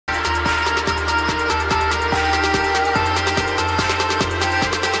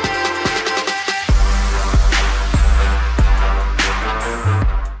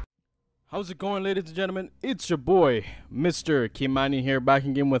How's it going, ladies and gentlemen? It's your boy, Mr. Caymanian here, back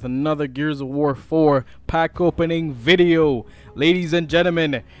again with another Gears of War 4 pack opening video. Ladies and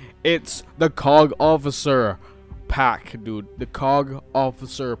gentlemen, it's the COG Officer pack, dude. The COG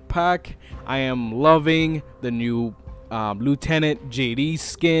Officer pack. I am loving the new Lieutenant JD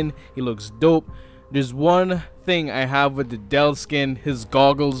skin. He looks dope. There's one thing I have with the Dell skin. His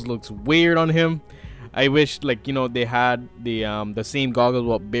goggles looks weird on him. I wish, like, you know, they had the same goggles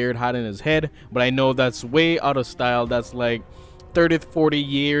what Beard had in his head, but I know that's way out of style. That's like 30 40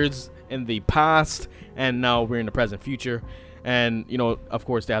 years in the past, and now we're in the present future. And you know, of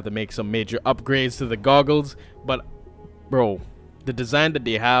course, they have to make some major upgrades to the goggles, but bro, the design that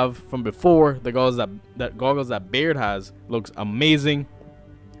they have from before, the goggles that Beard has, looks amazing.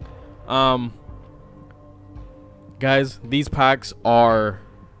 Guys, these packs are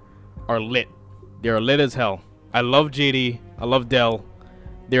lit. They're lit as hell. I love JD. I love Dell.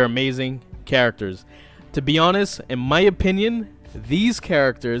 They're amazing characters. To be honest, in my opinion, these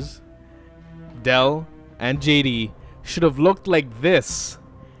characters, Dell and JD, should have looked like this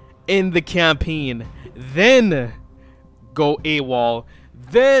in the campaign. Then go AWOL.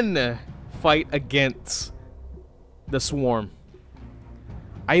 Then fight against the Swarm.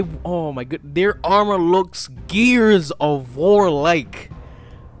 Oh my god. Their armor looks Gears of War like.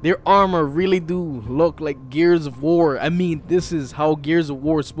 Their armor really do look like Gears of War. I mean, this is how Gears of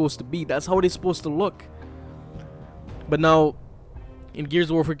War is supposed to be. That's how they're supposed to look. But now, in Gears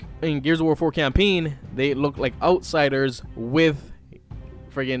of War 4 campaign, they look like outsiders with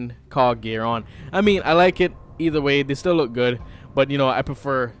friggin' COG gear on. I mean, I like it either way. They still look good, but you know, I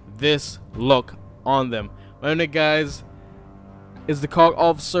prefer this look on them. Alright, guys, is the COG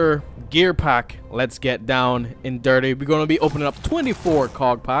Officer gear pack. Let's get down and dirty. We're gonna be opening up 24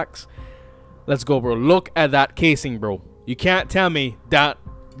 COG packs. Let's go, bro. Look at that casing, bro. You can't tell me that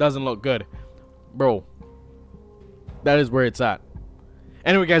doesn't look good, bro. That is where it's at.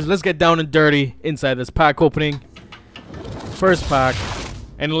 Anyway, guys, let's get down and dirty inside this pack opening. First pack,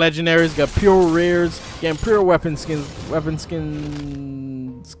 and legendaries got pure rares, getting pure weapon skins. Weapon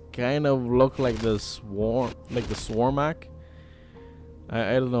skins kind of look like the swarm, Swarmac.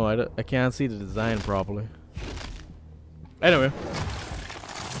 I don't know. I can't see the design properly. Anyway,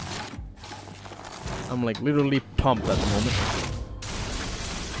 I'm like literally pumped at the moment.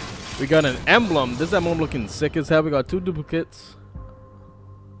 We got an emblem. This emblem looking sick as hell. We got 2 duplicates.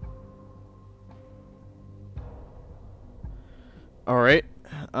 Alright.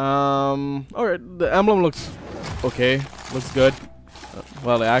 Alright. The emblem looks okay. Looks good.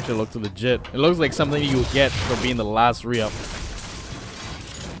 Well, it actually looks legit. It looks like something you would get for being the last re-up.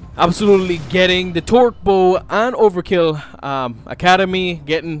 Absolutely getting the Torque Bow and Overkill Academy,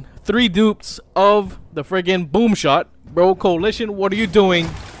 getting 3 dupes of the friggin' Boom Shot. Bro, Coalition, what are you doing?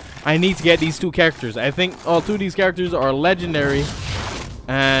 I need to get these 2 characters. I think all 2 of these characters are legendary,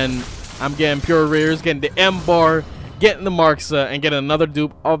 and I'm getting pure rares, getting the M bar, getting the Marksa, and getting another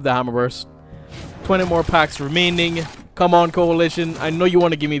dupe of the Hammerburst. 20 more packs remaining. Come on, Coalition. I know you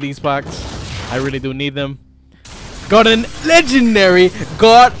want to give me these packs. I really do need them. Got a legendary.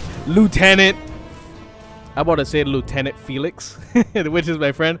 Got Lieutenant. I'm about to say Lieutenant Felix, which is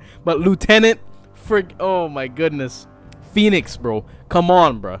my friend, but Lieutenant oh my goodness, Phoenix, bro. Come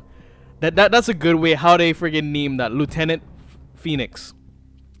on, bro. That's a good way how they friggin' name that. Lieutenant Phoenix.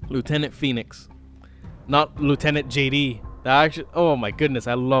 Lieutenant Phoenix, not Lieutenant JD. That actually, oh my goodness,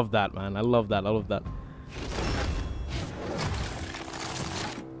 I love that, man. I love that. I love that.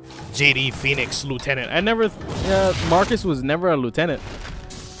 JD Phoenix Lieutenant. I never Marcus was never a lieutenant.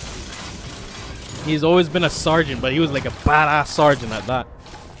 He's always been a sergeant, but he was like a badass sergeant at that.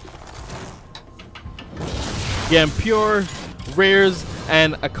 Getting pure rares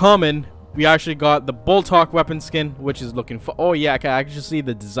and a common. We actually got the Bolt Hawk weapon skin, which is looking for. Oh yeah, I can actually see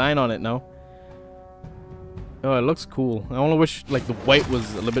the design on it now. Oh, it looks cool. I only wish like the white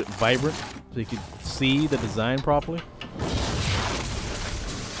was a little bit vibrant so you could see the design properly.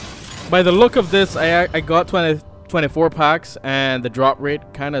 By the look of this, I got 24 packs, and the drop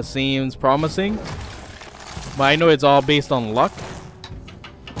rate kind of seems promising. But I know it's all based on luck.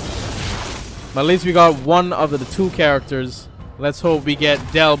 But at least we got one of the 2 characters. Let's hope we get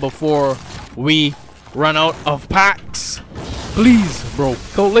Dell before we run out of packs. Please, bro.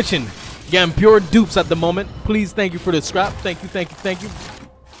 Coalition, getting pure dupes at the moment. Please, thank you for the scrap. Thank you, thank you, thank you.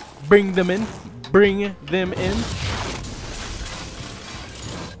 Bring them in. Bring them in.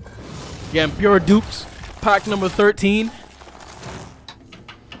 Getting pure dupes. Pack number 13.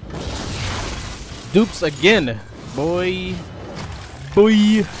 Dupes again. Boy.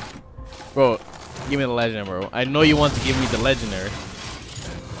 Boy. Bro, give me the legendary, bro. I know you want to give me the legendary.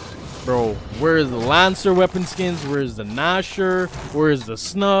 Bro, where's the Lancer weapon skins? Where's the Nasher? Where's the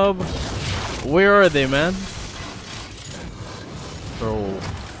Snub? Where are they, man? Bro,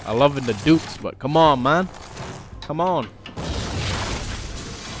 I love the dupes, but come on, man. Come on.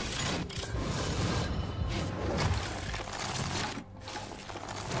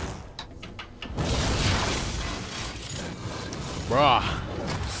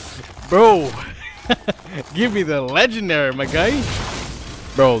 Bro. Give me the legendary, my guy.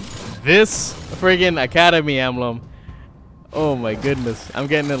 Bro, this friggin' Academy emblem. Oh my goodness. I'm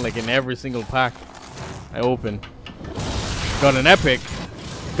getting it like in every single pack I open. Got an epic.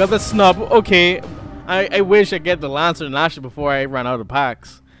 Got the Snub. Okay. I wish I get the Lancer and Nasher before I run out of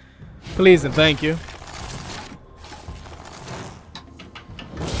packs. Please and thank you.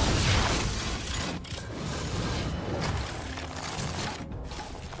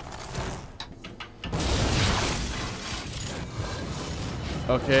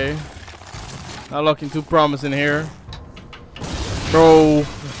 Okay. Not looking too promising here. Bro,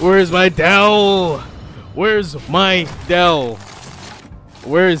 where's my Dell? Where's my Dell?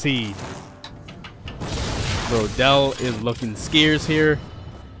 Where is he? Bro, Dell is looking scarce here.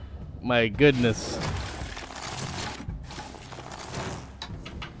 My goodness.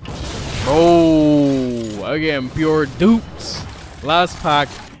 Oh, again, pure dupes. Last pack.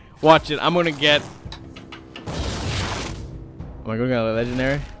 Watch it. I'm gonna get. Am I going to get a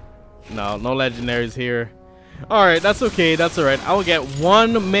legendary? No, no legendaries here. Alright, that's okay. That's alright. I'll get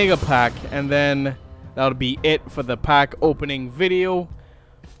one mega pack and then that'll be it for the pack opening video.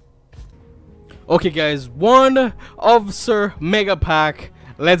 Okay, guys. One officer mega pack.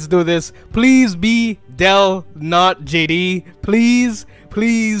 Let's do this. Please be Dell, not JD. Please,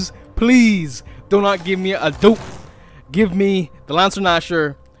 please, please. Do not give me a dupe. Give me the Lancer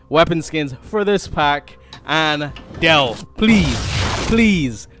Nasher weapon skins for this pack. And Dell, please,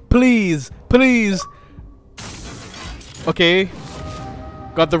 please, please, please. Okay,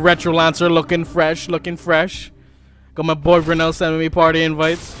 got the retro Lancer looking fresh, looking fresh. Got my boy Brunel sending me party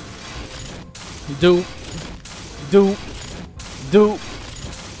invites. Dupe, dupe, dupe,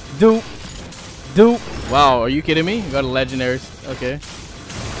 dupe, dupe. Wow, are you kidding me? Got a legendaries. Okay,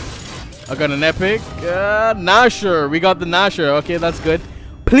 I got an epic. Nasher, we got the Nasher. Okay, that's good.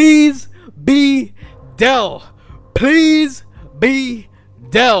 Please be Dell, please be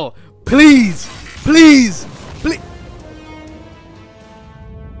Dell, please, please, please.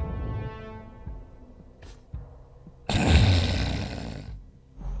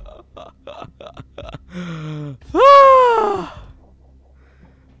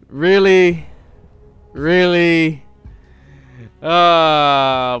 Really, really.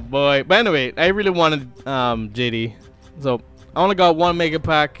 Boy. But anyway, I really wanted JD, so I only got one mega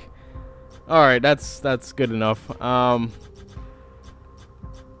pack. All right, that's good enough. Oh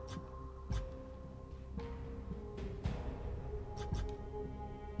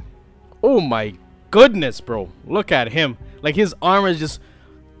my goodness, bro! Look at him. Like his armor is just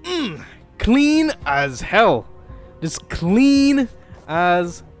clean as hell. Just clean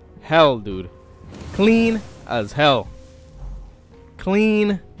as hell, dude. Clean as hell.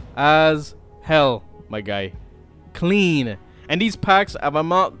 Clean as hell, my guy. Clean. And these packs, if I'm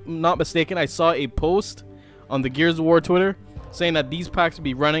not mistaken, I saw a post on the Gears of War Twitter saying that these packs will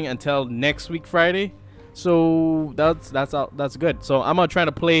be running until next week Friday. So that's good. So I'm gonna try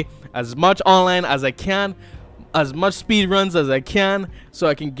to play as much online as I can, as much speed runs as I can, so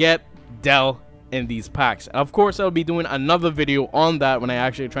I can get Dell in these packs. And of course, I'll be doing another video on that when I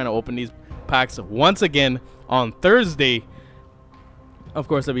actually try to open these packs once again on Thursday. Of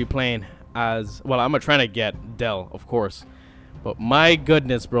course, I'll be playing as well. I'm gonna try to get Dell, of course. But my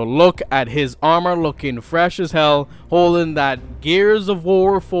goodness, bro, look at his armor looking fresh as hell, holding that Gears of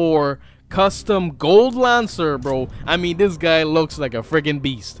War 4 custom gold Lancer, bro. I mean, this guy looks like a friggin'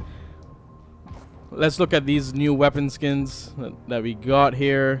 beast. Let's look at these new weapon skins that we got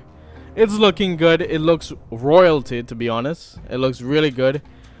here. It's looking good. It looks royalty, to be honest. It looks really good.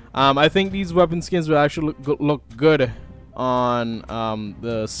 I think these weapon skins will actually look good on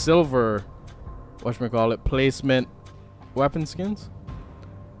the silver, whatchamacallit, placement weapon skins,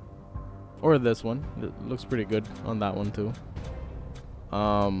 or this one. It looks pretty good on that one too.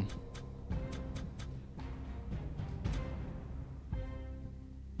 All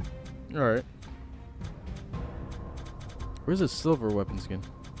right, where's the silver weapon skin?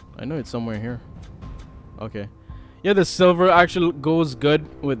 I know it's somewhere here. Okay, yeah, the silver actually goes good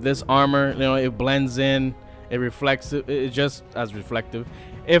with this armor. You know, it blends in, it reflects, it's just as reflective.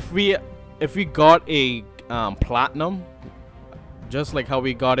 If we got a platinum, just like how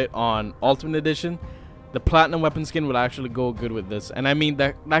we got it on Ultimate Edition, the platinum weapon skin would actually go good with this. And I mean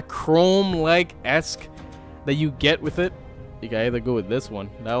that chrome like esque that you get with it, you can either go with this one.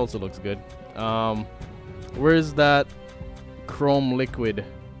 That also looks good. Where's that chrome liquid?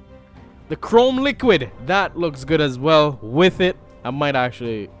 The chrome liquid, that looks good as well with it. I might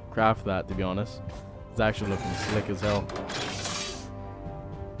actually craft that, to be honest. It's actually looking slick as hell.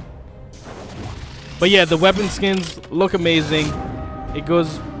 But yeah, the weapon skins look amazing. It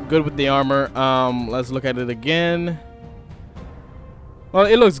goes good with the armor. Let's look at it again. Well,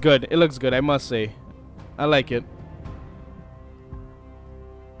 it looks good. It looks good, I must say. I like it.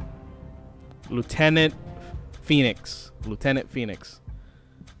 Lieutenant Phoenix.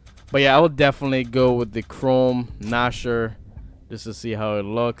 But yeah, I would definitely go with the chrome Nasher just to see how it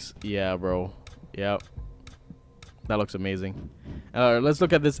looks. Yeah, bro. Yep. That looks amazing. Alright, let's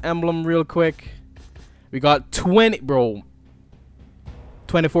look at this emblem real quick. We got 24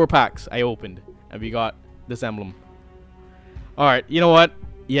 packs I opened, and we got this emblem. Alright, you know what?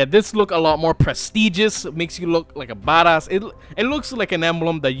 Yeah, this look a lot more prestigious. It makes you look like a badass. It looks like an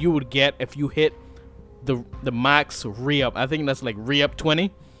emblem that you would get if you hit the max re-up. I think that's like re-up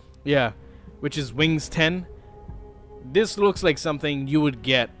 20. Yeah, which is wings 10. This looks like something you would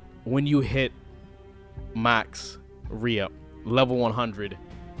get when you hit max re-up. Level 100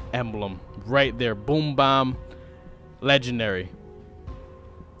 emblem. Right there. Boom, bam. Legendary.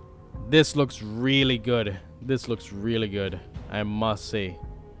 This looks really good. This looks really good. I must say.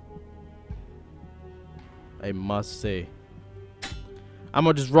 I must say. I'm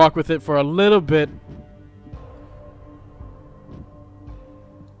gonna just rock with it for a little bit.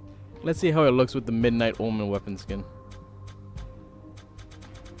 Let's see how it looks with the Midnight Omen weapon skin.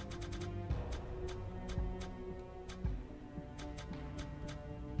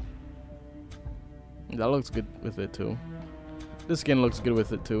 That looks good with it too. This skin looks good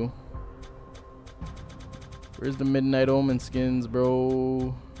with it too. Where's the Midnight Omen skins,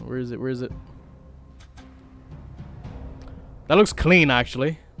 bro? Where is it? Where is it? That looks clean,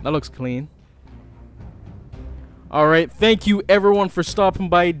 actually. That looks clean. Alright, thank you everyone for stopping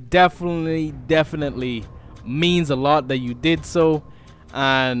by. Definitely means a lot that you did so.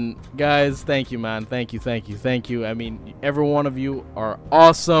 And guys, thank you, man. Thank you. I mean, every one of you are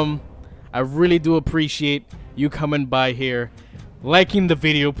awesome. I really do appreciate you coming by here, liking the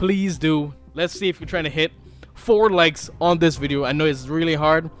video. Please do. Let's see if you're trying to hit 4 likes on this video. I know it's really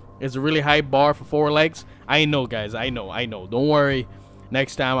hard. It's a really high bar for 4 likes. I know, guys. I know. Don't worry.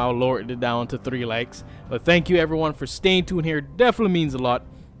 Next time I'll lower it down to 3 likes. But thank you everyone for staying tuned here. Definitely means a lot.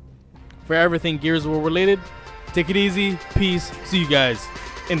 For everything Gears of War related, take it easy. Peace. See you guys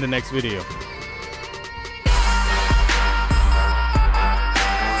in the next video.